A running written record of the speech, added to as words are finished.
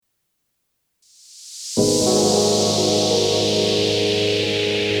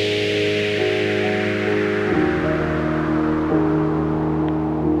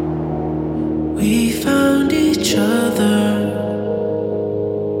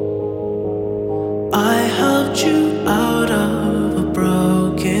brought you out of a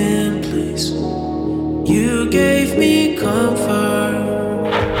broken place. You gave me comfort.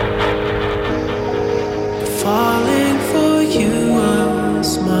 Falling for you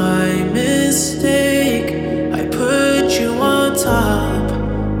was my mistake. I put you on top.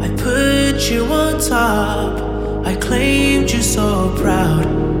 I put you on top. I claimed you so proud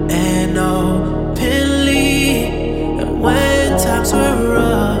and openly. And when times were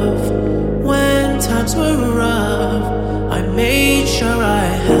rough, I made sure I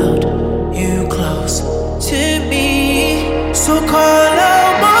held you close to me. So call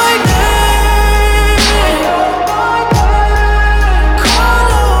out my name.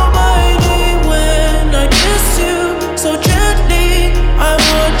 Call out my name when I kiss you so gently. I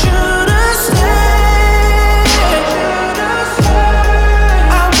want you to stay.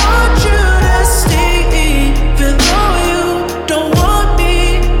 I want you to stay, even though you don't want me.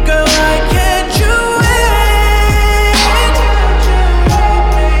 Girl, why can't you wait?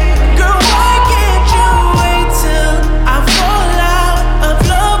 Girl, why can't you wait till I fall out of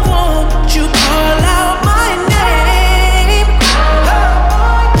love? Won't you call out my name?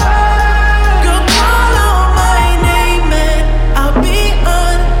 Girl, call out my name and I'll be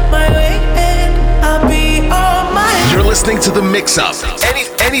on my way and I'll be on my way. You're listening to The Mix Up.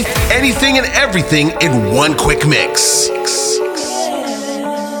 Anything and everything in one quick mix.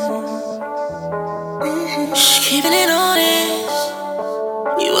 Keeping it honest,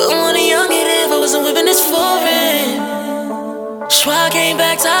 you wouldn't want a young kid if I wasn't whipping this foreign. That's why I came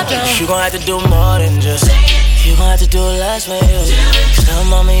back top down. You gon' have to do more than just. You gon' have to do less for you. Tell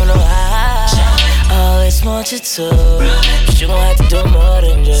mama you know I always want you to. You gon' have to do more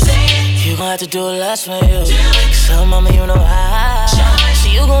than just. You gon' have to do less for you. Tell mama you know I. So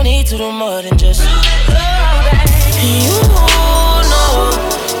you gon' need to do more than just. You know.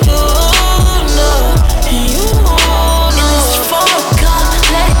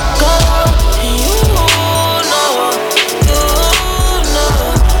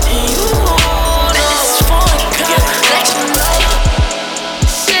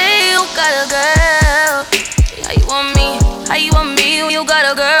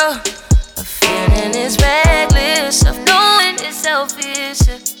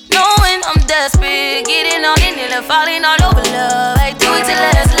 Falling all over love, I do it till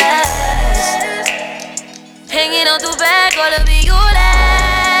last. Hanging on through back, all of it you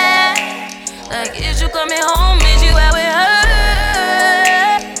last. Like, is you coming home, is you out with her?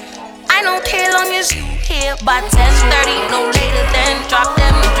 I don't care long as you here by 10:30, no later than drop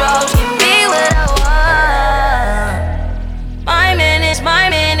them drugs, give me what I want. My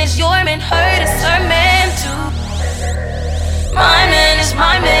man is your man, her is her man too. My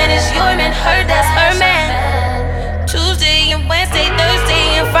man is your man, her that's her man. Tuesday and Wednesday,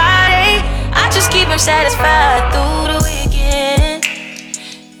 Thursday and Friday, I just keep him satisfied through the weekend.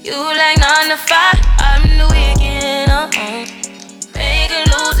 You like 9 to 5, I'm in the weekend. Make him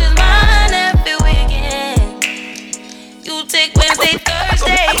lose his mind every weekend. You take Wednesday,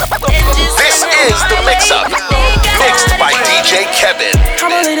 Thursday, and just This is The Mix Up, mixed by DJ Kevin.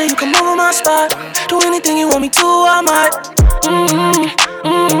 I'm a lady, you come over my spot. Do anything you want me to, I might.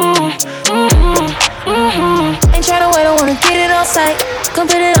 Ain't tryna wait, I wanna get it on sight. Come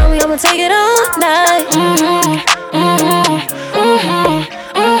put it on me, I'ma take it all night.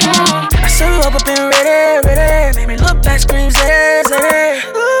 I set you up and ready. Make me look back, scream, zay.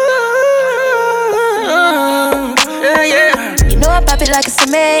 Yeah. You know I pop it like a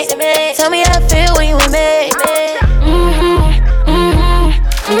cement. Tell me how I feel when you with me.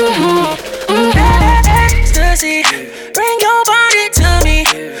 Ecstasy, bring your body to me.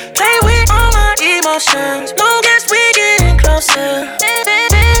 Play with all my emotions. Long as we getting closer.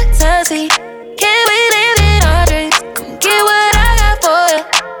 Fantasy, can we live in our dreams? Come get what I got for you.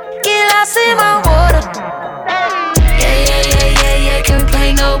 Get lost in my water. Yeah. Can we play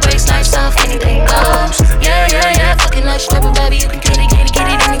no breaks, night stuff, anything goes. Yeah. Fucking like stripping, baby, you can get it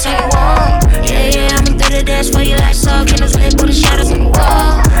anytime you want. Yeah, I'ma do the dance for you like so. Can I slip with the shadows on the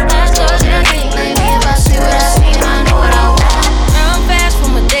wall? Let's go, yeah, can't blame me if I see what I see. I know what I want. Run fast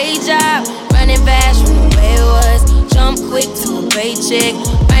from a day job, running fast from the way it was. Jump quick to a paycheck,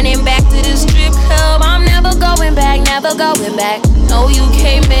 running back to the strip club. I'm never going back. No, you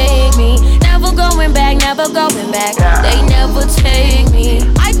can't make me. Never going back. They never take me.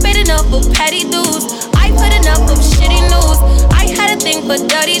 I paid enough of petty dues. I put enough of shitty news. I had a thing for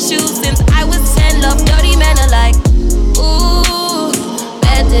dirty shoes since I was 10. Love dirty men alike. Ooh,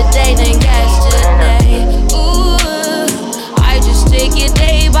 better day than yesterday. Ooh, I just take it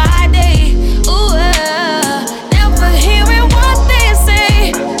day by day. Ooh, never hearing what they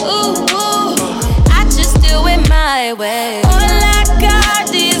say. Ooh, I just do it.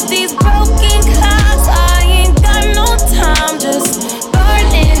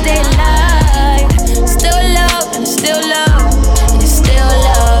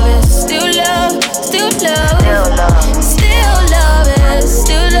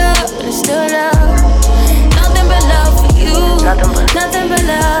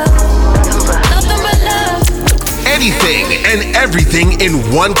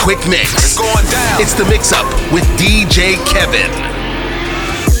 one quick mix. It's going down. It's the Mix Up with DJ Kevin.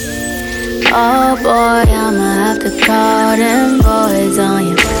 Oh boy, I'ma have to call them boys on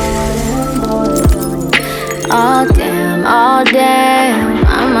you. Oh damn,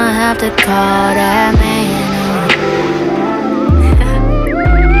 I'ma have to call that man on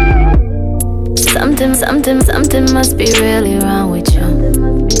you. Something must be really wrong with you.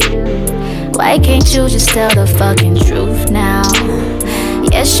 Why can't you just tell the fucking truth now?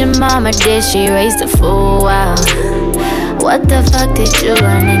 Yes, your mama did, she raised a fool, wow. What the fuck did you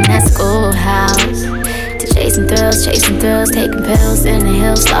learn in that schoolhouse? To chasing thrills, taking pills in the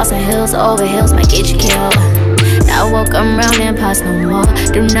hills, lost in hills, over hills might get you killed. Now I won't come round and pass no more.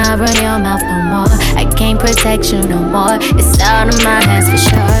 Do not run your mouth no more. I can't protect you no more. It's out of my hands for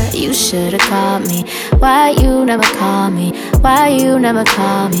sure. You should've called me. Why you never call me? Why you never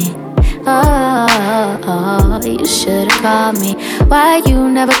call me? Oh, you should've called me. Why you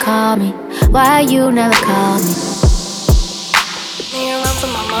never call me? Why you never call me? Me around for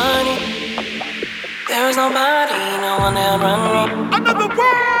my money. There is nobody, no one that'll run me. Another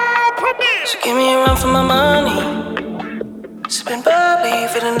world premiere. So give me a run for my money. Sipping bubbly,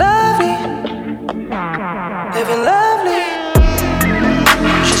 feeling lovely, living lovely.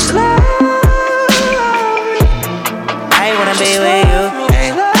 Just lovely. I wanna be with you.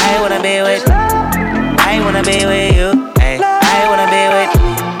 Ay, I wanna be with. I wanna be with you. Ay, I wanna be with.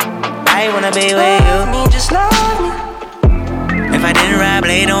 I wanna be with you. Me, just love me. If I didn't ride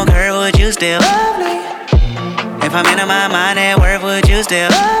blade on curve, would you still? Lovely, If I'm in my mind at work, would you still?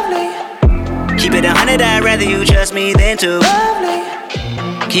 lovely, Keep it 100, I'd rather you trust me than two. lovely.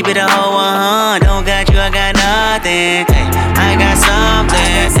 Keep it a whole 100, don't got you, I got nothing. Hey, I got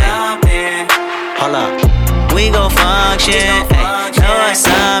something. Hold up, we gon' function. Ay, no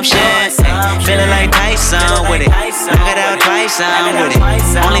assumption. Ay, feeling like Tyson with it. Knock it out twice, I'm with it.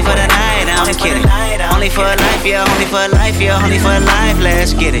 Only for the night, I'm kidding. Only for life, yeah, only for life, yeah, only for life.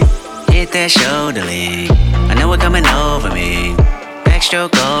 Let's get it. Hit that shoulder lean. I know it coming over me.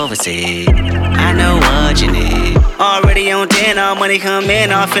 Backstroke overseas. I know what you need. Already on 10, all money come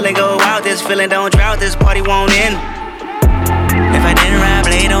in. All feeling go out. This feeling don't drought. This party won't end. If I didn't ride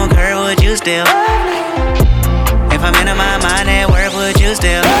blade on curve, would you still? If I'm in my mind at work, would you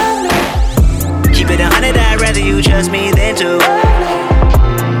still? Keep it 100, I'd rather you trust me than two.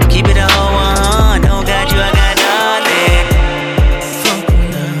 Keep it a whole 100, don't got you, I got nothing.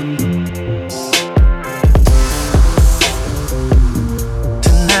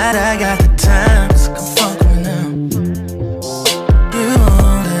 Tonight I got the time, so come fuck me now. You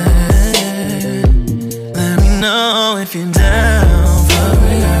want it? Let me know if you're down. Fuck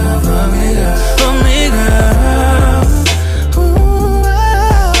me, girl, fuck me, girl, fuck me, girl. Ooh,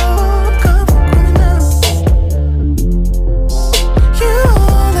 come fuck me now. You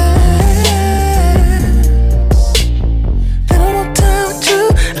want it? Then one more time with you.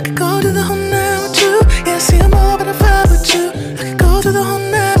 I could go to the whole night with you. Yeah, see I'm all but I vibe with you. I could go to the whole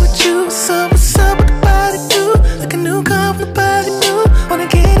night with you. What's up with the body do? Like a new car from the body do. Wanna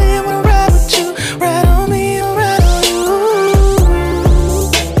get in, wanna ride with you. Ride on me, I'll ride on you.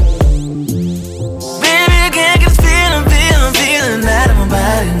 Baby, I can't get this feeling out of my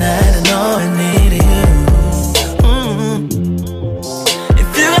body tonight. I know I need you. If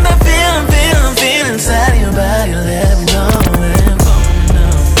you got that feeling inside of your body, let me know and fuck me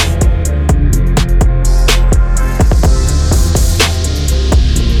now.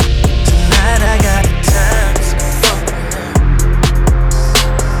 Tonight I got the time, so fuck me now.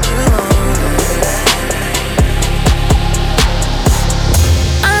 You want it?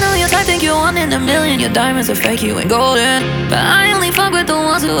 I know your type, think you're one in a million. Your diamonds are fake, you ain't golden. But I only fuck with the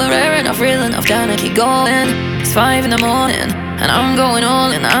ones who are rare enough, real enough, down to keep going. It's 5 in the morning, and I'm going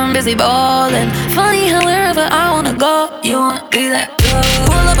all in, I'm busy balling. Funny how wherever I wanna go, you wanna be that girl.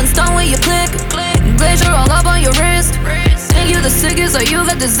 Pull up and start with your click. Glacier all up on your wrist. Think you the sickest, or you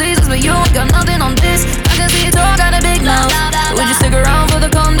got diseases, but you ain't got nothing on this. I can see it all, got a big mouth. Would you stick around for the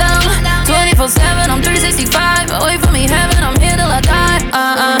calm down? 24/7, I'm 365. Wait for me, heaven, I'm here till I die.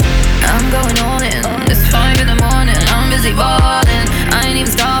 I'm going all in. It's 5 in the morning, I'm busy balling. I ain't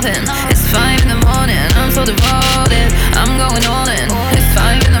even stopping. It's 5 in the morning, I'm so devoted. I'm going all in. It's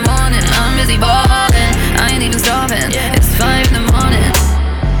 5 in the morning, I'm busy balling. I ain't even stopping. It's 5 in the morning.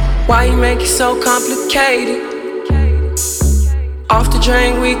 Why you make it so complicated? Off the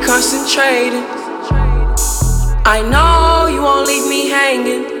drink, we concentrating. I know you won't leave me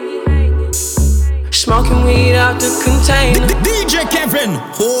hanging. Smoking weed out the container. DJ Kevin,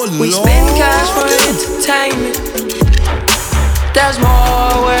 oh We Lord. spend cash for entertainment. There's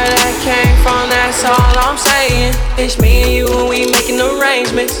more where that came from, that's all I'm saying. It's me and you and we making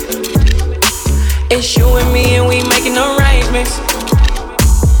arrangements. It's you and me and we making arrangements.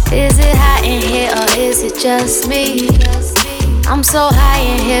 Is it hot in here or is it just me? I'm so high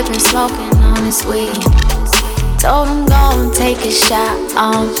in here, been smoking on this weed. Told him go and take a shot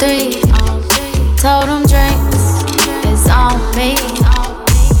on 3. Told him drinks is on me.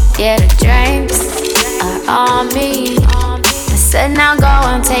 Yeah, the drinks are on me. I said now go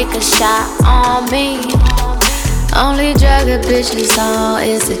and take a shot on me. Only drug a bitch is on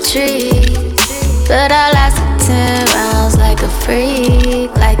is a tree. But I lasted 10 rounds like a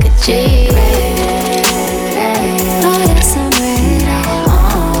freak, like a G. Oh yes, I'm ready.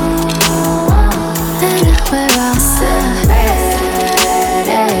 And we're all set.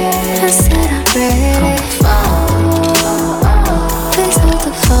 I said I'm ready. Please hold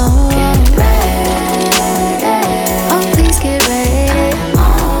the phone. Oh, please get ready.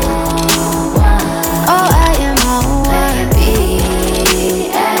 Oh, I am on one.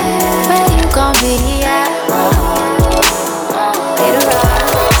 Where you gon' be at?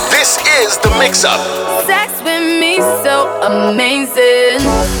 This is the mix-up. Sex with me so amazing.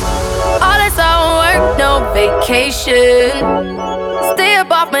 All this all work, no vacation. Stay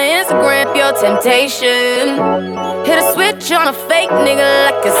up off my Instagram, pure temptation. Hit a switch on a fake nigga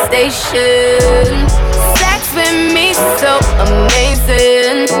like a station. Sex with me so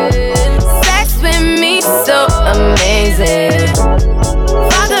amazing. Sex with me so amazing.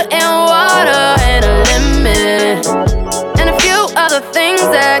 Vodka and water and a lemon. And a few other things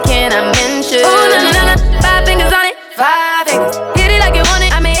that cannot mention. Ooh, na na na na, 5 fingers on it, 5 fingers. Hit it like you want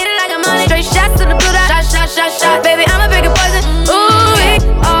it, I mean hit it like I'm on it. Straight shots to the blue dot, shot, shot, shot, shot. Baby, I'm a bigger poison. Ooh, oh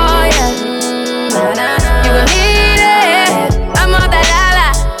yeah. You gon' need it. I'm on that la-la.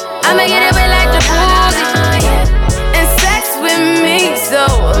 I'ma get it wet like jacuzzi. And sex with me so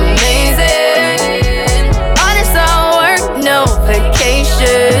amazing. All this all work, no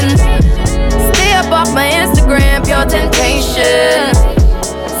vacation. Stay up off my Instagram, pure temptation.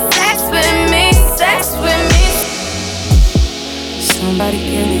 Sex with me, sex with me. Somebody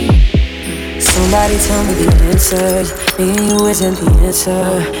give me, somebody tell me the answers. Me and you isn't the answer.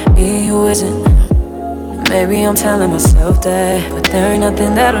 Me and you isn't. Maybe I'm telling myself that, but there ain't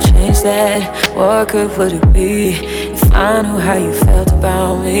nothing that'll change that. What good would it be if I knew how you felt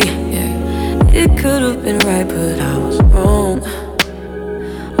about me? Yeah. It could've been right, but I was wrong.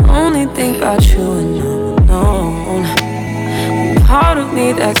 Only think about you and I'm alone. Part of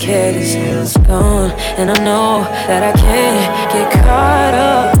me that cared is gone, and I know that I can't get caught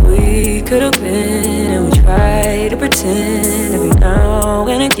up. We could've been, and we try to pretend every now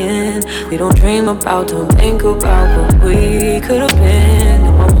and again. We don't dream about, don't think about what we could've been.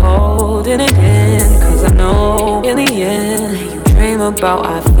 No, I'm holding it in, 'cause I know in the end you dream about,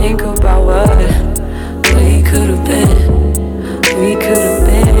 I think about what we could've been. We could've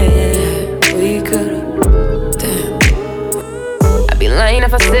been, we could've. I'd be lying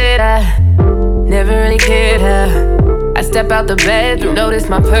if I said I never really cared how. I step out the bedroom, notice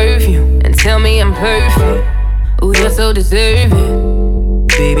my perfume, and tell me I'm perfect. Ooh, you're so deserving,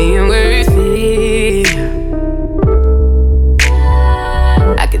 baby, you're worth it.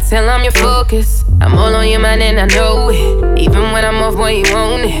 I can tell I'm your focus, I'm all on your mind and I know it. Even when I'm off, boy, you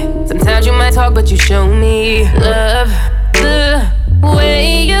own it. Sometimes you might talk, but you show me love. The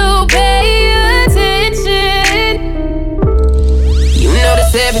way you pay attention, you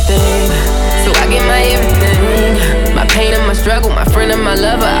notice everything, so I get my everything. My pain and my struggle, my friend and my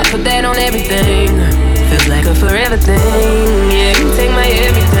lover, I put that on everything. Feels like a forever thing. Yeah, you take my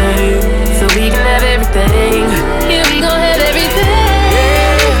everything, so we can have everything. Yeah, we gon' have everything.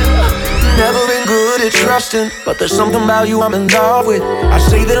 Yeah, never been good at trusting, but there's something about you I'm in love with. I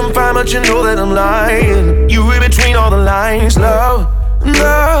say that I'm fine, but you know that I'm lying. You read between all the lines, love.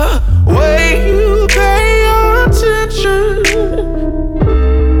 The way you pay attention,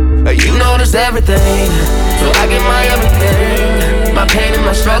 you notice everything, so I get my everything. My pain and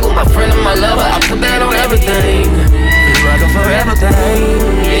my struggle, my friend and my lover, I put that on everything. Feels like a forever thing.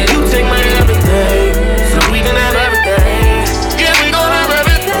 Yeah, you take my everything, so we can have everything. Yeah, we gon' have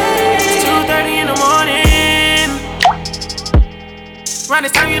everything. It's 2:30 in the morning. Around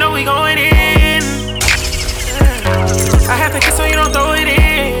this time, you know we going in. I have to kiss so you don't throw it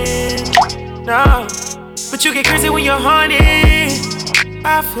in. No, but you get crazy when you're horny.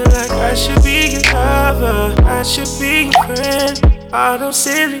 I feel like I should be your lover, I should be your friend. All those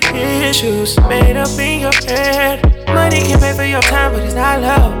silly issues made up in your head. Money can pay for your time, but it's not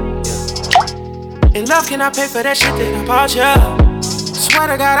love. And love cannot pay for that shit that I bought you. Swear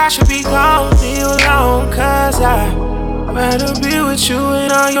to God I should be gone, leave you alone, 'cause I Rather be with you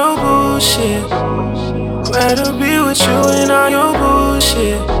and all your bullshit. Rather be with you and all your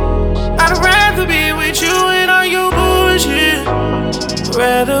bullshit. I'd rather be with you and all your bullshit.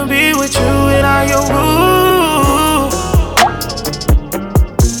 Rather be with you and all your bullshit.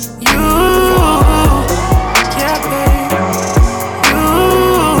 You, yeah, babe. You,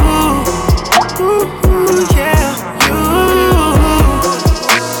 yeah, you.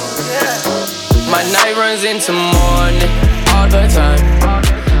 My night runs into morning all the time.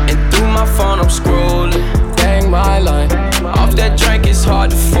 And through my phone I'm scrolling, dang my line. Off that drink it's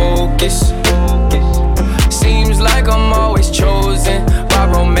hard to focus. Seems like I'm always chosen by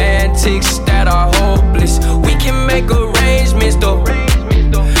romantics that are hopeless. We can make arrangements though.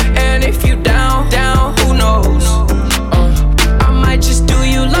 And if you down, who knows? I might just do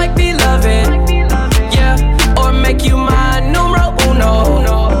you like beloved. Yeah, or make you my numero uno.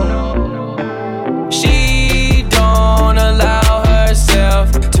 She don't allow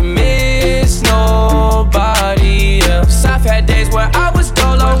herself to miss nobody else. I've had days where I was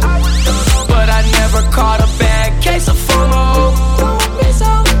dolo, but I never caught a bad case of FOMO.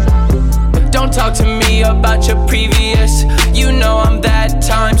 Don't talk to me about your previous. You know I'm that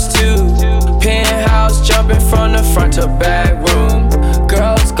times two. Penthouse jumping from the front to back room.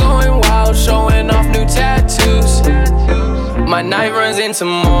 Girls going wild, showing off new tattoos. My night runs into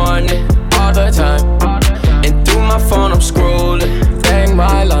morning all the time. And through my phone I'm scrolling, bang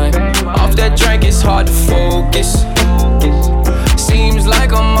my line. Off that drink it's hard to focus. Seems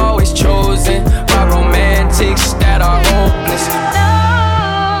like I'm always chosen by romantics that are hopeless.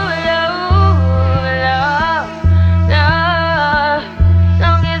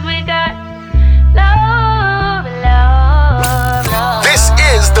 This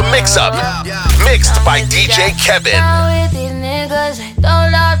is the mix-up, mixed by DJ Kevin.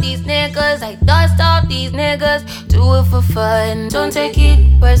 Don't love these niggas, I dust off these niggas. Do it for fun, don't take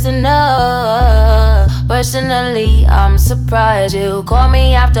it personally, I'm surprised you call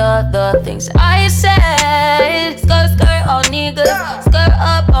me after the things I said. Skirt on niggas, skirt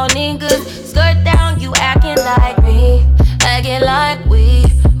up on niggas, skirt down, you acting like me, acting like we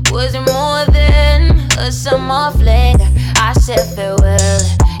wasn't more than a summer fling. I said farewell,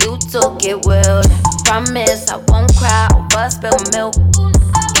 you took it well. Promise I won't cry over spilled milk.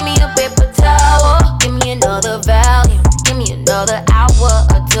 Give me a paper towel, give me another value, give me another hour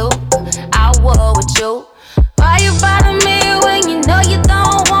or two, hour with you. Why you bother me when you know you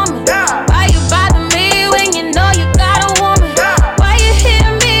don't want me? Why you bother me when you know you got a woman? Why you hear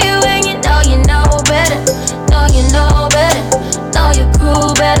me when you know better? Know you know better, know your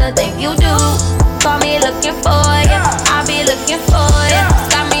crew better than you do. Call me looking for you, I'll be looking for you.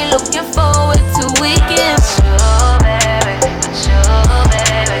 Got me looking forward to weekends.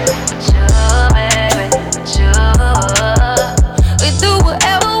 We do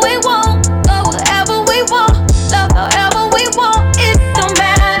whatever we want, go wherever we want, love however we want, it don't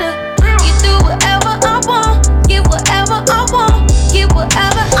matter. You do whatever I want, get whatever I want, get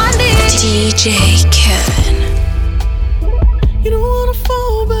whatever I need. DJ Kevin. You don't wanna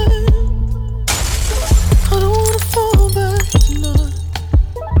fall back. I don't wanna fall back tonight.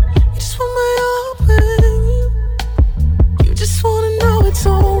 You just want my all, baby. You just wanna know it's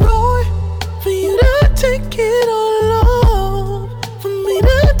alright for you to take it all off, for me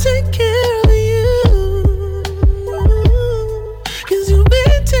to take care of you. 'Cause you've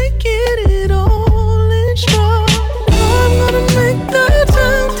been taking it all in stride. I'm gonna make the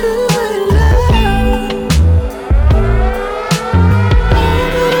time to relax. I'm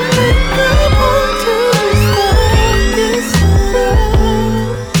gonna make the point to just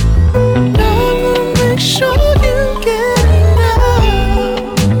I'm gonna make sure you get enough.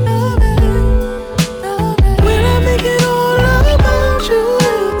 When I make it all about you,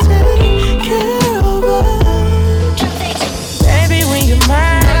 you take care of us. Baby, when you're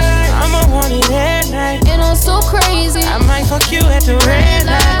mine, I'ma want it at night. And I'm so crazy, I might fuck you at the red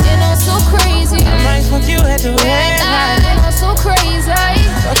light. and I'm so crazy, I might fuck you at the red light. and I'm so crazy.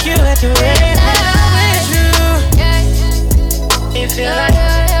 Fuck you at the red light. With you, it feel like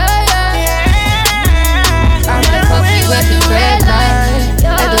I might fuck you at the red light,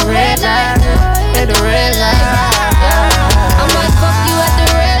 at the red light, at the red light. I might fuck you at the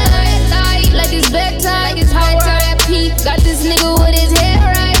red light, like it's black tie, it's high tie that peak. Got this nigga with his hair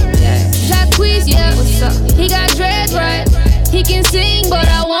right, Jacquees, yeah, what's up? He got dreads right, he can sing, but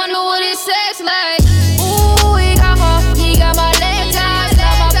I wonder what his sex like. Ooh, he got my leg ties,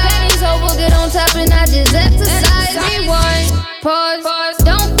 got my panties over, get on top and I just exercise. Rewind, pause,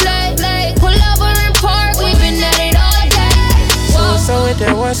 don't play, pull over and park, we've been at it all day. Whoa. So with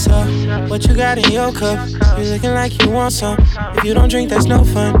that, what's up? What you got in your cup? You looking like you want some. If you don't drink, that's no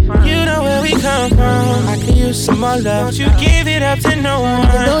fun. You know where we come from. I can use some more love. Don't you give it up to no one.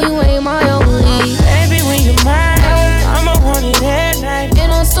 Though you ain't my only. Baby, when you're mine, I'ma want it at night. And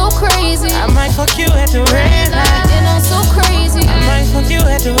I'm so crazy. I might fuck you at the red light. And I'm so crazy. I might fuck you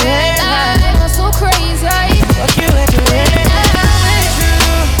at the red light. And I'm so crazy. Fuck you at the red light.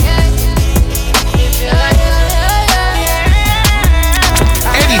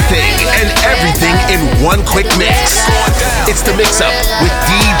 Anything and everything in one quick mix. It's the Mix Up with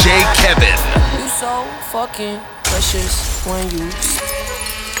DJ Kevin. You so fucking precious when you.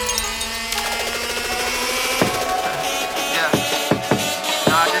 Yeah.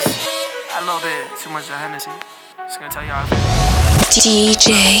 Nah, a little bit too much of Hennessy. Just gonna tell y'all.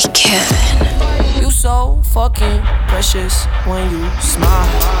 DJ Kevin. You so fucking precious when you smile.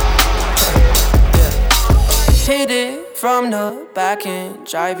 Yeah. Hit it from the back and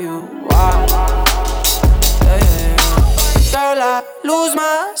drive you wild. Yeah, yeah. Girl, I lose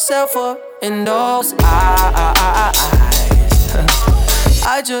myself up in those eyes.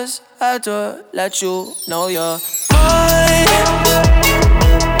 I just had to let you know you're mine.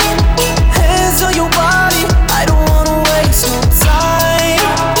 Hands on your body, I don't wanna waste no time.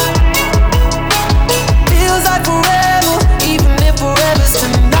 Feels like forever, even if forever's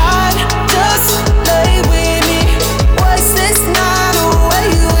tonight. Just lay with me, waste this night away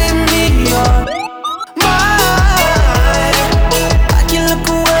with me. You're mine. I can look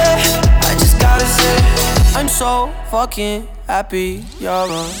away, I just gotta say I'm so fucking happy you're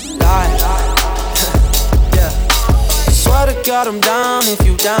alive. Yeah. Swear to God I'm down. If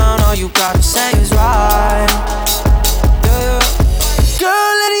you down, all you gotta say is right. Yeah.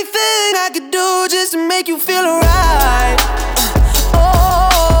 Girl, anything I could do just to make you feel alright.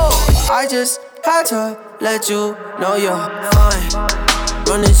 Oh, I just had to let you know you're fine.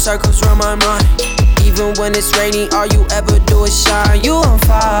 Running circles around my mind. Even when it's raining, all you ever do is shine. You on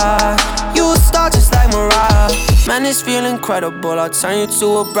fire, you a star just like Mariah. Man, this feel incredible, I'll turn you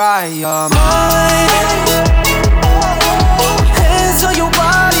to a bride. You're mine. Hands on your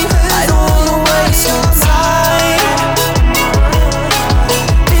body, I don't wanna waste no time.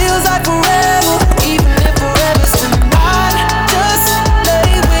 Feels like forever, even if forever's tonight. Just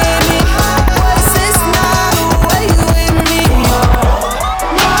lay with me, waste this night away with me. You're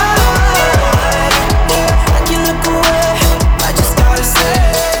mine. I can look away, I just gotta say.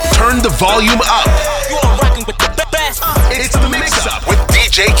 Turn the volume up. You are rocking with the best. It's the Mix Up with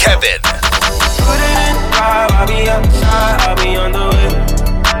DJ Kevin. Put it in drive, I'll be outside, I'll be on the way.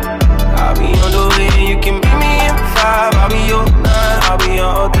 I'll be on the way, you can meet me in 5. I'll be your 9, I'll be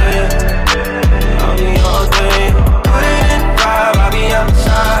all day. I'll be all day. Put it in drive, I'll be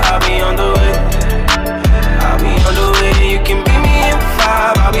outside, I'll be on the way. I'll be on the way, you can meet me in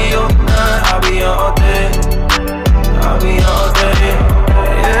 5. I'll be your 9, I'll be all day. I'll be all day.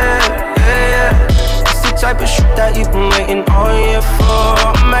 Yeah, yeah, yeah. It's the type of shit that you've been waiting all year for.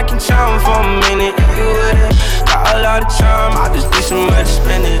 I'm acting charm for a minute, you with it. Got a lot of time, I just need somewhere to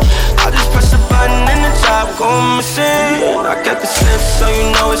spend it. I just press a button and the job go missing. I got the slip so you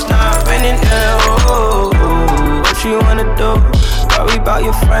know it's not raining. Oh, what you wanna do? Worry about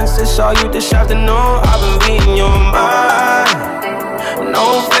your friends, that's all you this afternoon. I've been reading your mind.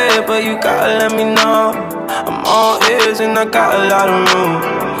 No fear, but you gotta let me know. I'm all ears and I got a lot of room.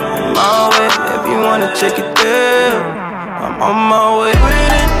 I'm my way, if you wanna check it there. I'm on my way. Put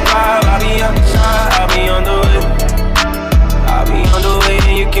it in drive, I'll be outside, I'll be on the way. I'll be on the way,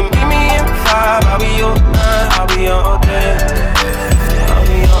 you can meet me in 5. I'll be your 9, I'll be all day. I'll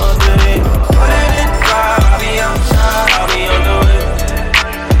be all day. Put it in drive, I'll be outside, I'll be on the way.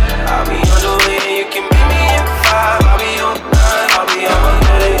 I'll be on the way, you can meet me in 5. I'll be your 9, I'll be all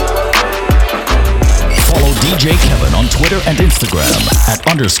day. Follow DJ Kevin on Twitter and Instagram at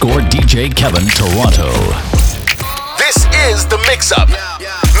 _DJ Kevin Toronto. This is the Mix Up,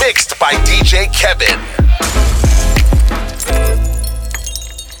 mixed by DJ Kevin.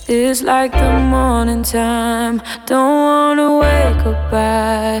 It's like the morning time. Don't wanna wake up,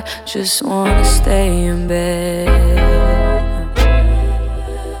 I just wanna stay in bed.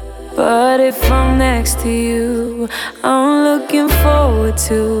 But if I'm next to you, I'm looking forward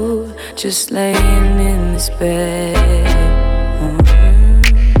to just laying in this bed.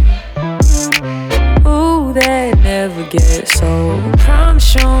 Ooh, that never gets old.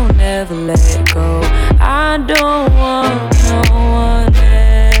 Promise you'll never let go. I don't want no one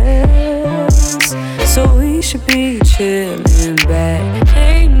else, so we should be chillin' back.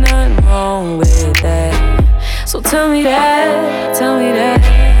 Ain't nothing wrong with that. So tell me that, tell me that.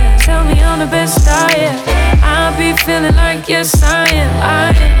 Tell me I'm the best I am. I'm I'll be feeling like yes I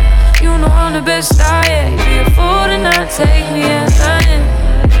am. You know I'm the best I am. You'd be a fool to not take me as I am.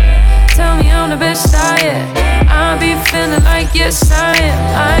 Tell me I'm the best I am. I'll be feeling like yes I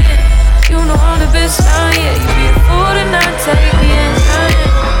am. You know I'm the best I am. You'd be a fool to not take me as I am.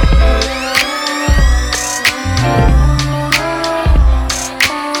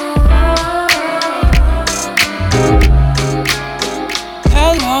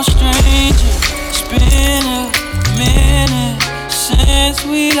 Hello stranger, it's been a minute since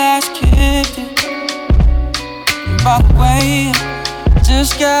we last kicked it. By the way,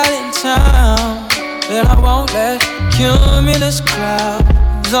 just got in town, and I won't let cumulus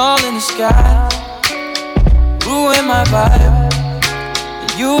clouds all in the sky ruin my vibe.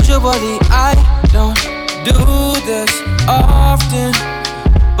 Usually I don't do this often,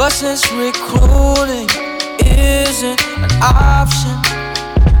 but since recruiting isn't an option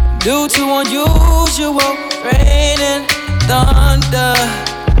due to unusual rain and thunder,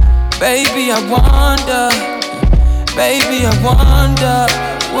 baby I wonder,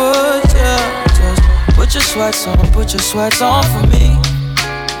 would you just put your sweats on for me?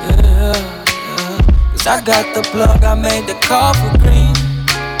 Yeah. Cause I got the plug, I made the call for green.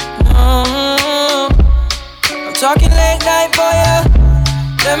 I'm talking late night for ya.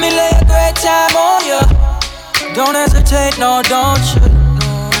 Let me lay a great time on ya. Don't hesitate, no, don't you?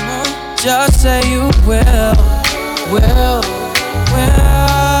 No. Just say you will.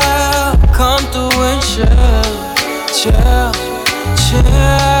 Come through and chill.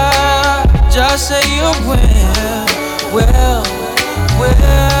 Just say you will.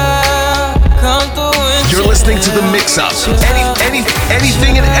 Come through and You're listening to The Mix Up.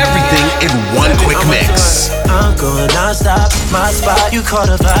 Anything and everything in one quick mix. I'm going non-stop, my spot. You caught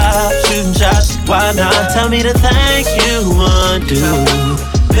a vibe, shooting shots. Why not? Tell me the things you want to do.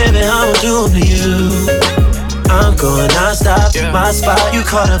 Baby, I'ma do them to you. I'm going non-stop, my spot. You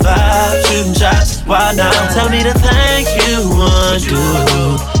caught a vibe, shooting shots. Why not? Tell me the things you want to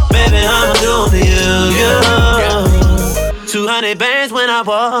do. Baby, I'ma do them to you. 200 bands when I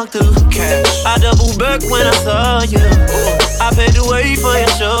walk through. I double back when I saw you. I paid the way for your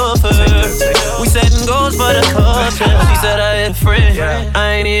chauffeur. We setting goals for the culture. She said I had a friend,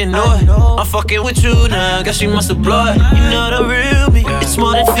 I ain't even know it. I'm fucking with you now, guess she must have blown it. You know the real me, it's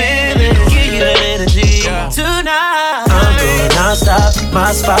more than feeling. Give you that energy tonight. I'm going non-stop,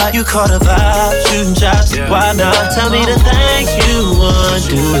 my spot. You caught a vibe, shooting shots. Why not? Tell me the things you want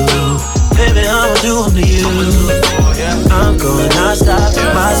to do. Baby, I'ma do them to you. I'm going non-stop,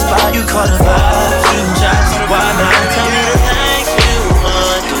 my spot. You caught a vibe, shooting shots. Why not? Tell me the things you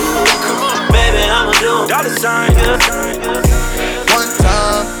want to do. Baby, I'ma do them. One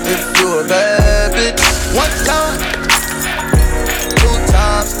time, if you a bad bitch. One time, 2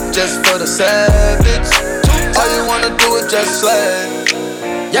 times, just for the savage. All you wanna do is just slay.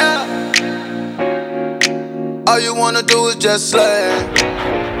 Yeah. All you wanna do is just slay.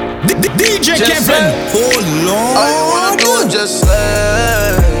 DJ Kevin, oh Lord. All you wanna do is just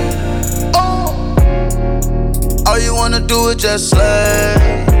slay. Oh. All you wanna do is just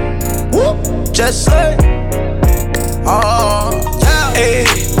slay. Woo. Just slay. Oh, yeah. Hey,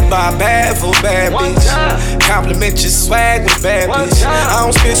 buy bad for bad bitch. Compliment your swag with bad bitch. I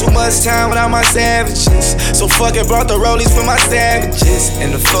don't spend too much time without my savages, so fuck it, brought the rollies for my savages.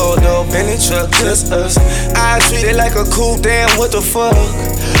 In the photo, Bentley truck, just us. I treat it like a cool damn, what the fuck?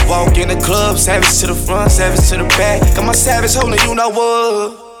 Walk in the club, savage to the front, savage to the back. Got my savage holding, you know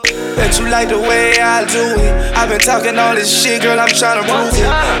what? Bet you like the way I do it. I've been talking all this shit, girl, I'm tryna prove it.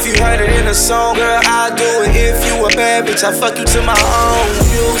 If you heard it in a song, girl, I do it. If you a bad bitch, I fuck you to my own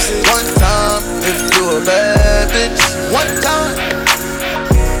music. One time, if you a bad bitch. One time,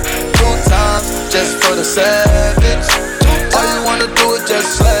 2 times, just for the savage. All you wanna do is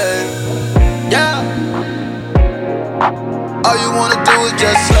just slay. Yeah. All you wanna do is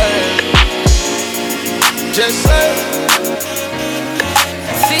just slay. Just slay.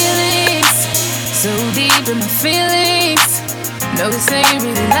 Feelings, so deep in my feelings. No, this ain't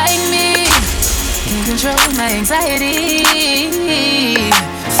really like me. Can't control my anxiety.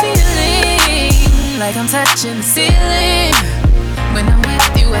 Feeling like I'm touching the ceiling. When I'm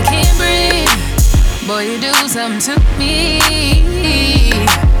with you, I can't breathe. Boy, you do something to me.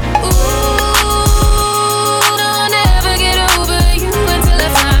 Ooh, don't ever get over you until I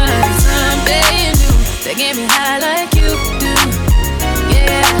find something new that get me high like you do.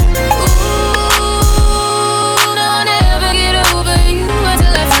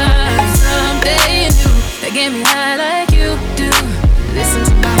 Get me high like you do. Listen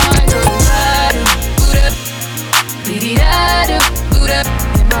to my heart go bada, boot up, dee da do, boot up.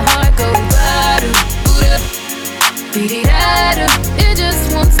 And my heart go bada, boot up,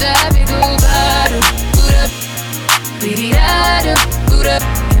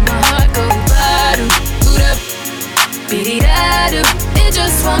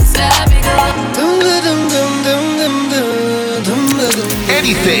 just one step bigger.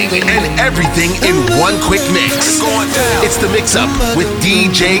 Anything and everything in one quick mix. It's the Mix Up with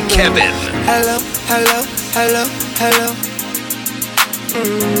DJ Kevin. Hello, hello, hello, hello.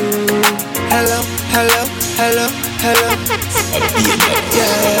 Hello, hello, hello, hello.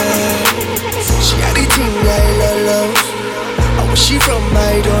 Yeah. She had the thing I love. And where she from,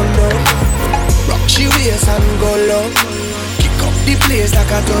 I don't know. Rock she waist and go low. Kick up the place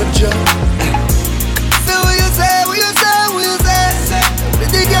like a dojo. So what you say, what you say, what you say?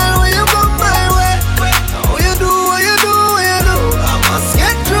 Pretty girl, when you come my way. What you do, what you do, what you do? I must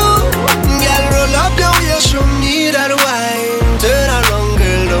get through. Girl, roll up your waist, show me that wine. Turn around,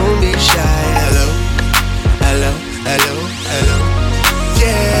 girl, don't be shy. Hello, hello, hello, hello.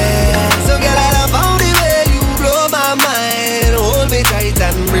 Yeah, so girl, I love how the way you blow my mind. Hold me tight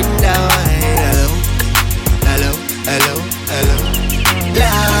and bring that wine. Hello, hello, hello, hello.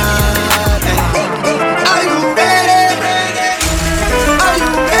 Lord, are you ready? Are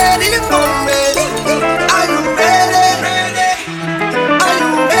you ready for me? Are you ready? Are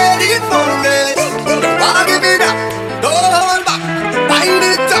you ready for me? Wanna give it up? Don't hold back. Wind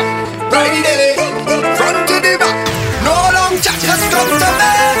it up, ride it, front to the back. No long chat, just come to me.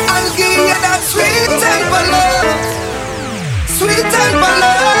 I'll give you that sweet type of love. Sweet type of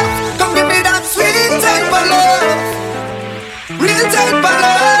love. Come give me that sweet type of love. Real type of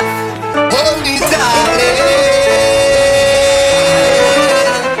love. Hold me darling.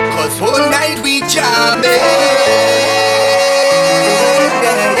 Cause whole night we jamming.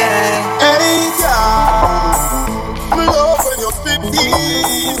 Hey girl, me love when you spit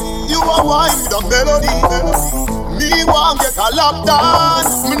deep. You are wine with a melody. Me want get a lap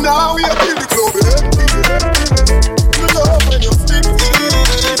dance. Me now we are in the club empty. Me love when you spit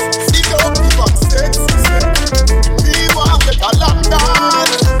deep. Stick up even sexy. Me want get a lap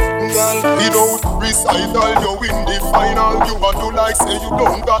dance. Girl, without recital, you win the final. You want to like say you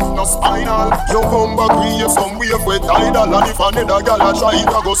don't got no spinal. You come back with some wave with tidal. And if another girl a try it, I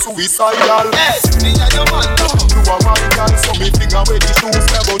go suicidal. Yes, me and your man now. You are my girl, so me finger with the shoes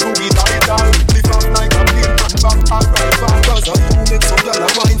never do it idle. Lift up like a pin and back and right back. Cause I do make some girl a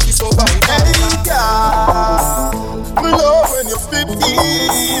wine to survive. Hey girl, me love when you spit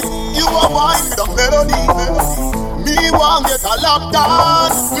deep. You are wine with a melody. Me want get a lap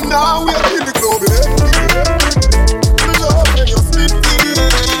dance. Me now we are in the club empty. Me love when you spit deep.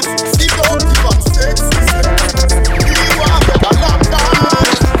 Stick out even sexy. Me want get a lap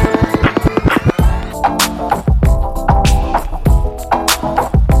dance.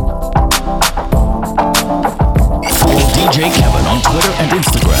 Follow DJ Kevin on Twitter and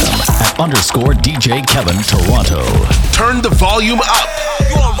Instagram at _DJ Kevin Toronto. Turn the volume up.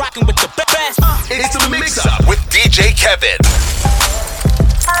 You are rocking with the best. It's the Mix Up with DJ Kevin.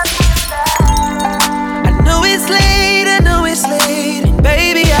 I know it's late, I know it's late. And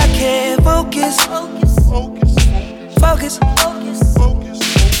baby, I can't focus. Focus.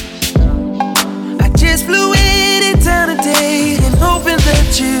 I just flew in town today and hoping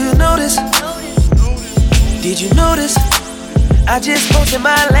that you notice. Did you notice? I just posted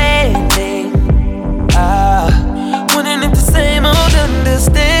my landing. Wondering if the same old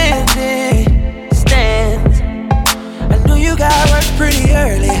understanding stands. I know you got work pretty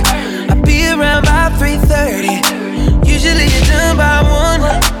early. I'll be around by 3:30. Usually you're done by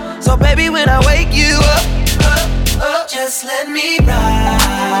 1. So baby, when I wake you up, just let me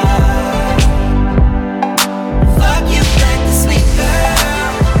ride. Fuck you like the sweet girl.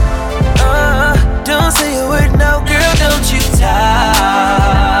 Don't say a word, no girl, don't you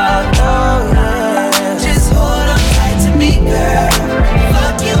talk. Oh yeah. Just hold on tight to me, girl.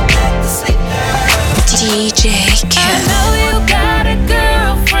 Fuck you like the sweet girl. DJ Kevin. I know you got a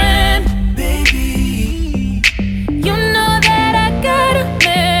girlfriend, baby. you know that I got a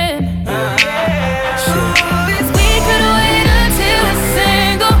man. We could wait until we're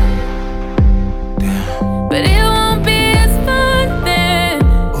single, but it won't be as fun then.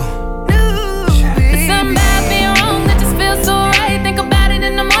 There's something about being wrong that just feels so right. Think about it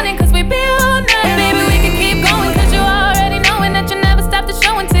in the morning, cause we be all night. Baby, we can keep going, cause you already knowing that you never stop the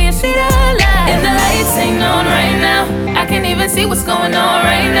show until you see the light. And the lights ain't on right now. I can't even see what's going on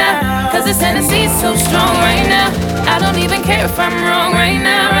right now, cause this Tennessee's so strong right now. I don't even care if I'm wrong right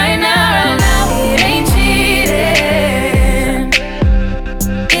now, right now, right now. It ain't cheating.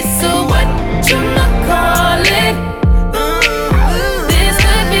 It's a what you call it. This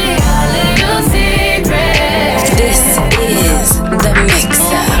could be our little secret. This is the Mix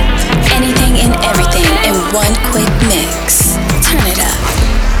Up. Anything and everything in one quick mix. Turn it up.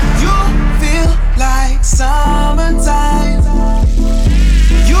 You feel like summertime.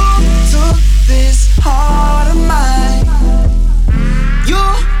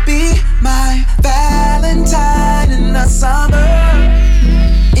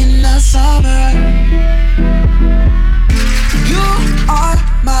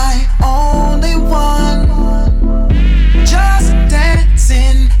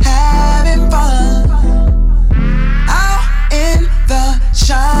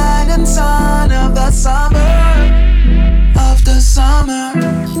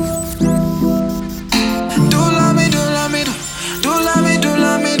 longer. Do love me, do love me, do. Do love me, do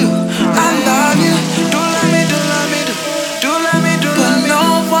love me, do. I love you. Do love me, do love me, do. Do love me, do love me, do. But no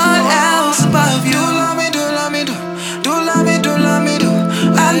one else above you. Do love me, do love me, do. Do love me, do love me, do.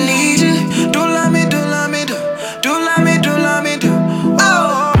 I need you. Do love me, do love me, do. Do love me, do love me, do.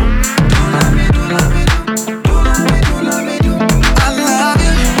 Oh. Do love me, do love me, do. Do love me, do love me, do. I love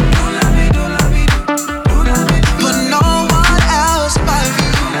you. Do love me, do love me, do. Do love me, do. But no one else above you.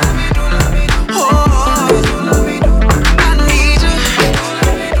 Do love me, do love me, do. Oh. Do love me, do. I need you. Do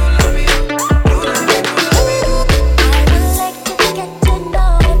love me, do love me, do. Do love me, do love me, do. I would like to get to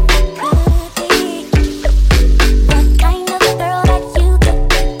know if it could be the kind of girl that you could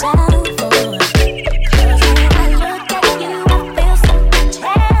get down for. 'Cause when I look at you, I feel something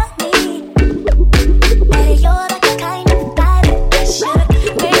tell me that you're the kind of guy that should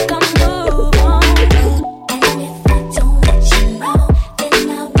make a move on. And if I don't let you know, then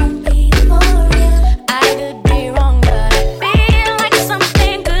I won't be for real. I could be wrong, but I feel like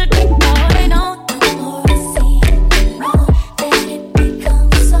something could be going on. The more I see it, the more that it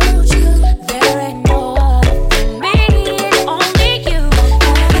becomes so true. There ain't no other for me, it's only you.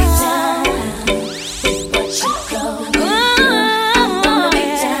 I wanna be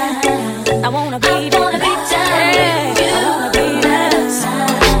down. I wanna be down. I wanna be down.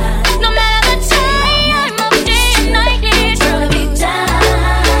 No matter the time of day and night, it's gonna be down.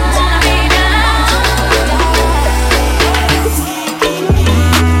 Wanna be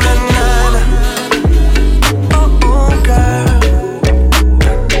Oh, girl.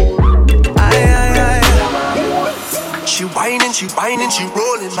 She whining, she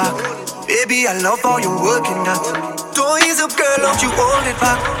rolling back. Baby, I love how you're working that. Don't ease up, girl, don't you hold it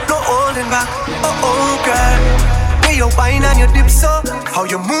back. No holding back. Oh, girl. When you whine and you dip so, how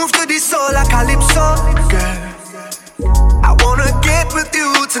you move to the soul like calypso, girl. I wanna get with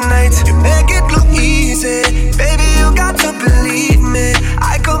you tonight. You make it look easy. Baby, you got to believe me.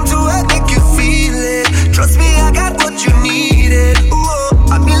 I come to help make you feel it. Trust me, I got what you needed.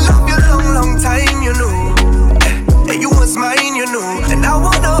 Ooh, I've been love you long time, you know. And you was mine, you know. And I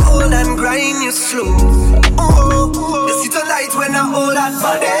wanna hold and grind you slow. Oh, you see the light when I hold that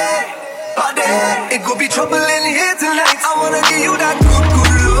body. It could be trouble in here tonight. I wanna give you that good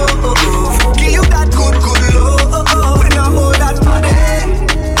love. Give you that good love. When I hold that body.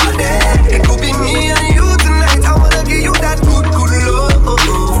 It could be me and you tonight. I wanna give you that good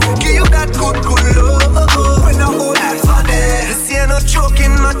love. Give you that good love. When I hold that body. This ain't no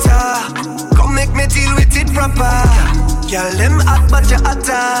joking matter. Come make me deal with it proper. Girl, them hot but you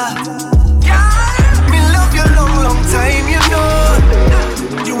hotter. Me love you long time, you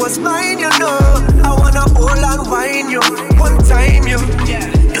know. You was mine, you know. I wanna hold and wine you one time, you.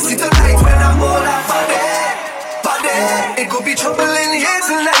 You see tonight when I hold that body. It could be trouble in here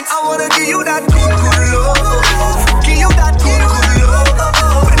tonight. I wanna give you that good love. Give you that good love.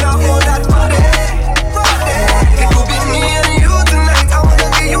 When I hold that body. It could be me and you tonight. I wanna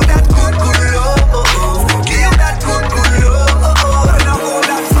give you that good love. Give you that good love. When I hold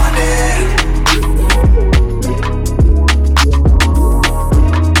that body.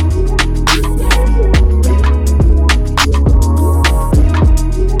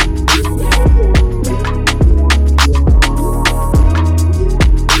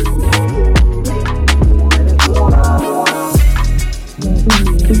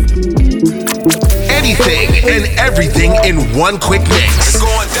 Anything and everything in one quick mix.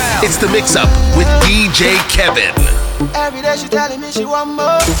 It's the Mix Up with DJ Kevin. Every day she telling me she want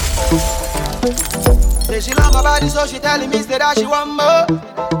more. Say she love my body, so she telling me that she want more.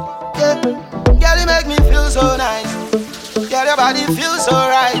 Yeah, girl, you make me feel so nice. Girl, your body feels so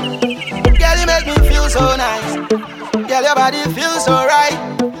right. Girl, you make me feel so nice. Girl, your body feels so right.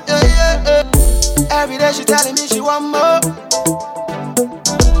 Yeah. Every day she telling me she want more.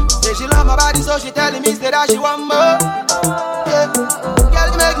 Say she love my body, so she telling me that she want more. Yeah, girl,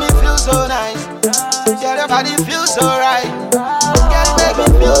 you make me feel so nice. Girl, your body feels so right. Girl, you make me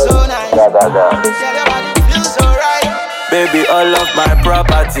feel so nice. Girl, your body feels so right. Baby, all of my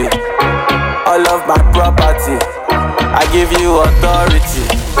property, all of my property. I give you authority,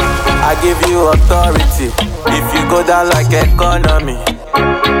 I give you authority. If you go down like economy,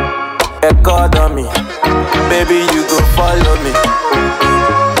 baby, you go follow me,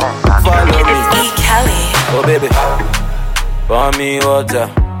 follow me. Kelly. Oh baby, pour me water,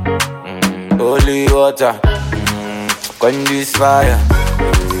 holy water, quench this fire.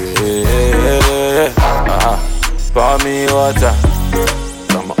 Pour me water,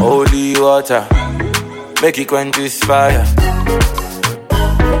 some holy water, make it quench this fire.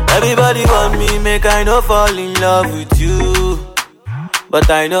 Everybody want me, make I no fall in love with you. but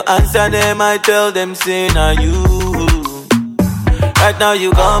I no answer them. I tell them say na you. Right now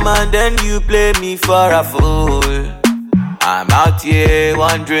you come and then you play me for a fool. I'm out here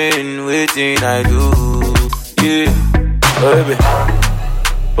wondering waiting I do. Yeah, baby,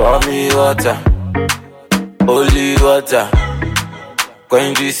 pour me water, holy water,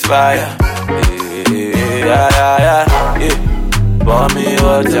 quench this fire. Yeah. Pour me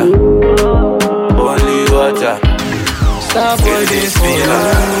water, holy water. Stop for this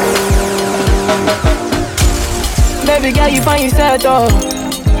feeling. Baby girl, you find yourself though.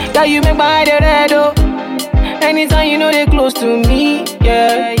 Girl, you make my head red oh. Anytime you know they close to me,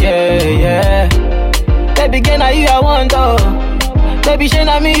 yeah. Baby girl, now you I want oh. Baby, shey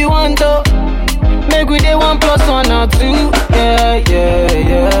na me you want oh. Make we dey 1 + 1 or 2, yeah.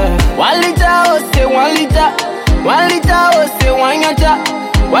 1 liter, oh say 1 liter. 1 liter, oh say 1 yacha.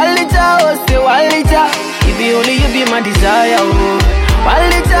 1 liter, oh say 1 liter. If you only you be my desire, oh. 1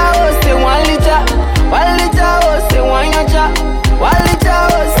 liter, oh say 1 liter. 1 liter, oh say 1 yacha. 1 liter,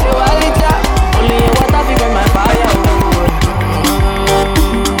 oh say 1 liter. Only your water fi burn my fire, oh.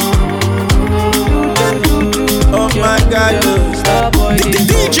 Oh my God,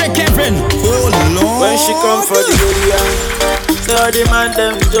 DJ Kevin, oh Lord. When she come for the area, so the man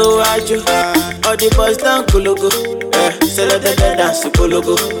them do ajo. All the boys down kulugu, so let them dance to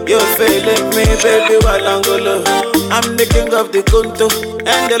kulugu. You feeling me, baby, while I'm golo. I'm the king of the kunto,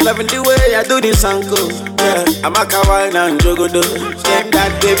 and they loving the way I do this uncle. Yeah, I'm a kawaii and jogodo. Same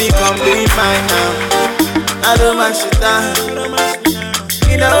that baby, come be mine now. I don't mind shit down.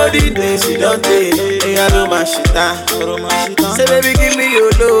 You know the days you don't take. I don't mind shit down. Say baby, give me your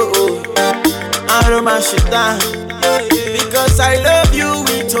love. I don't mind shit down. Because I love you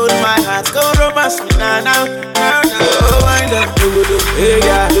with all my heart. Go romance me now. Oh, I love you. Hey,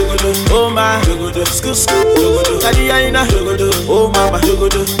 yeah. Oh, my. School. Kadiyaina. Oh, mama.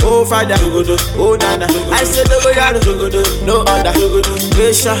 Oh, father. Oh, nana. I said, no other.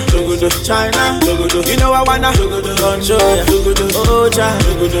 Asia. China. You know I wanna control ya. Oh, child.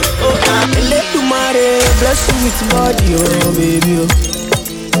 Oh, let tomorrow bless you with body, oh, baby, oh.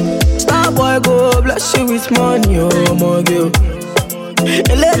 Boy, go bless you with money, oh my girl.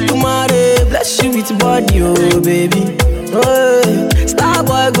 Let tomorrow bless you with body, oh baby. Oh, star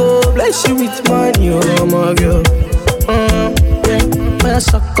boy, go bless you with money, oh my girl. Yeah,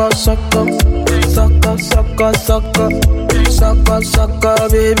 sucker, baby. Sucker.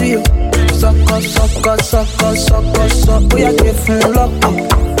 We are getting locked.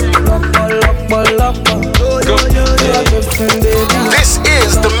 This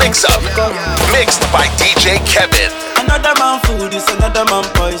is the mix-up, mixed by DJ Kevin. Another man food is another man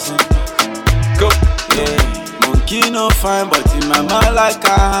poison. Go, yeah. Monkey no fine, but in my mind like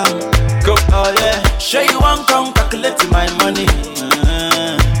I'm. Go, oh yeah. Sure you want come calculate my money.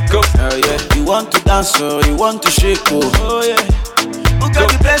 Go, oh yeah. You want to dance or you want to shake oh yeah. Who got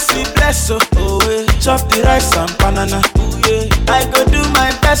the bless me bless oh yeah. Chop the rice and banana. Yeah. I go do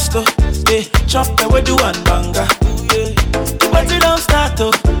my best oh yeah. Chop the way do one banga. Yeah. But you don't start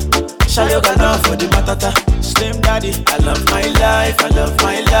oh. Shall you got love for the matata? Slim daddy, I love my life, I love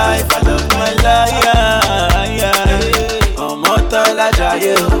my life, I love my life. Yeah. Oh, Motala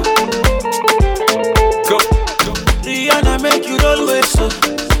Jaye. Go. Rihanna make you always so.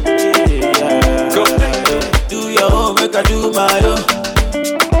 Yeah. Go. Do your own, make I do my own.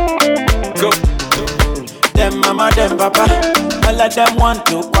 Go. Them mama, them papa, all of them want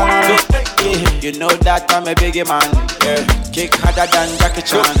to quarrel. Yeah. You know that I'm a biggie man. Yeah. Kick harder than Jackie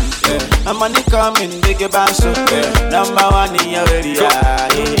Chan. Yeah. My money coming biggie band so yeah. Number 1 in your area. Yeah.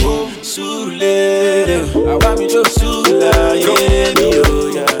 Sule, I want me to Sula. Yeah,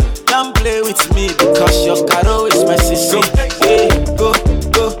 yeah. Don't play with me because your caro is my sister. Yeah. Go,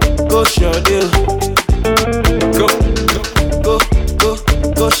 show deal. Go,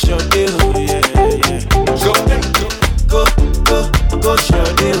 show deal. Yeah. Go, show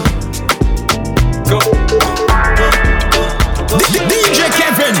deal. DJ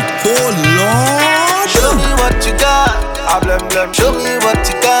Kevin, oh Lord. Show me what you got, I blem. Show me what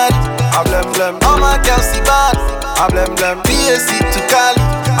you got, I blem. All my girls see bad, I blem. PAC to Cali,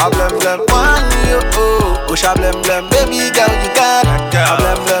 I blem. One yo oh, sha blem. Baby girl you got, I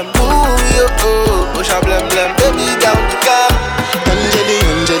blem. Ooh yo oh, sha blem. Baby girl you got.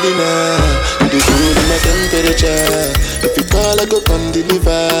 Angelina, you do good in my temperature. If you call, I go come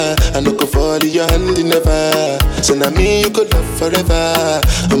deliver. I no go fall in your hand never. So now me you could love forever.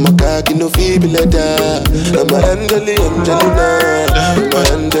 I'm a cocky no feeble letter. I'm a Angelina. I'm a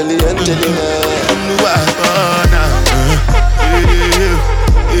Angelina.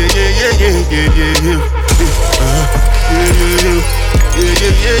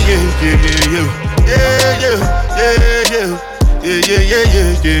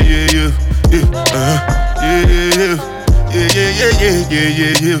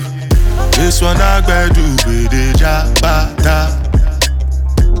 This one I gotta do with the jabata.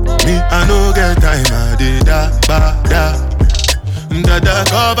 Me, I no get time, I did da. Dada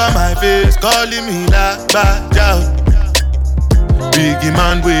cover my face, calling me la ba jow. Biggie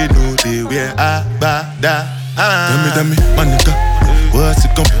man, we know they wear a ba da. Tell me, my nigga, what's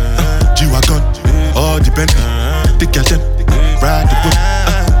it gon' be? G-Wagon, all the Bentley, the girl them, ride the whip.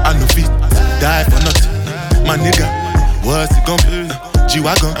 I no fit, die for nothing. My nigga, what's it gon' be?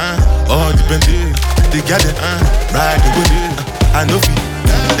 G-Wagon, all the Bentley, the girl them, ride the whip. I no fit,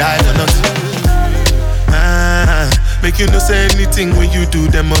 die for nothing. Make you no say anything when you do,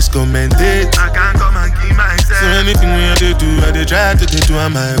 they must commend it. I can't come and keep myself. So anything when you do, I they try to do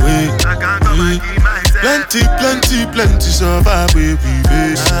on my way. I can't come and keep myself. Plenty survive we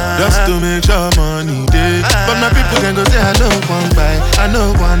face. Just to make sure money day. But my people can go say I know one buy, I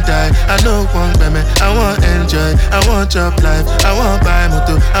know one die, I know one payment. I want enjoy, I want job life, I want buy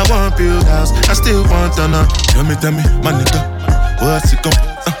motor, I want build house, I still want to know. Tell me, my nigga, what's it gon'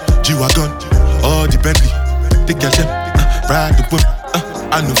 be? G-Wagon, all the Bentley. The girl them, ride the whip,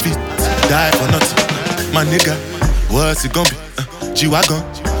 I no fit, die for nothing. My nigga, what's it gon' be? G-Wagon,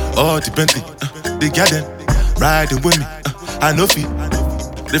 all the Bentley, the girl them, ride the with me, I no fit.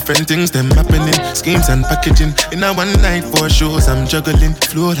 Different things them happening, schemes and packaging. In a one night for shows I'm juggling.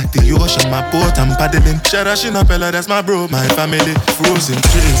 Flow like the ocean, my boat I'm paddling. Shara Shinapella, that's my bro, my family. Frozen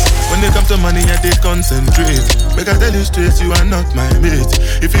trees. When they come to money, I they concentrate. Make I tell you straight, you are not my mate.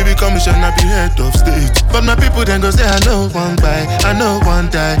 If you become a I be head of state. But my people then go say I know one buy, I know one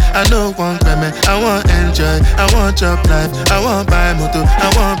die, I know one payment. I want enjoy, I want job life, I want buy motor,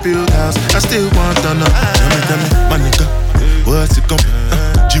 I want build house, I still want to know. Tell me, my nigga, what's it gon' be?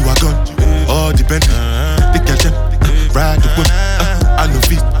 G-Wagon, all the Bentley, the girl them, ride the whip. I no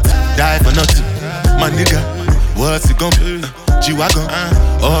fit, die for nothing. My nigga, what's it gon' be? G-Wagon,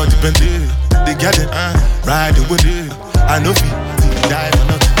 all the Bentley, the girl them, ride the whip. I no fit, die for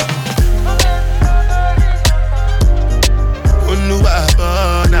nothing.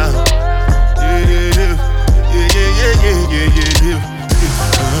 Oluwa now,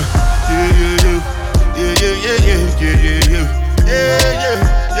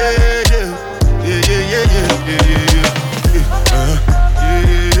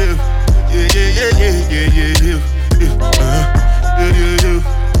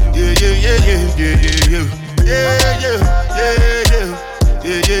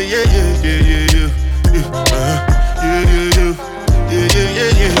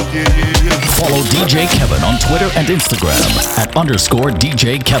 Follow DJ Kevin on Twitter and Instagram at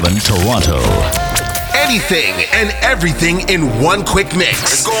 _DJ Kevin Toronto. Anything and everything in one quick mix.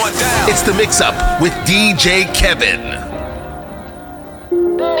 It's going down. It's the Mix Up with DJ Kevin.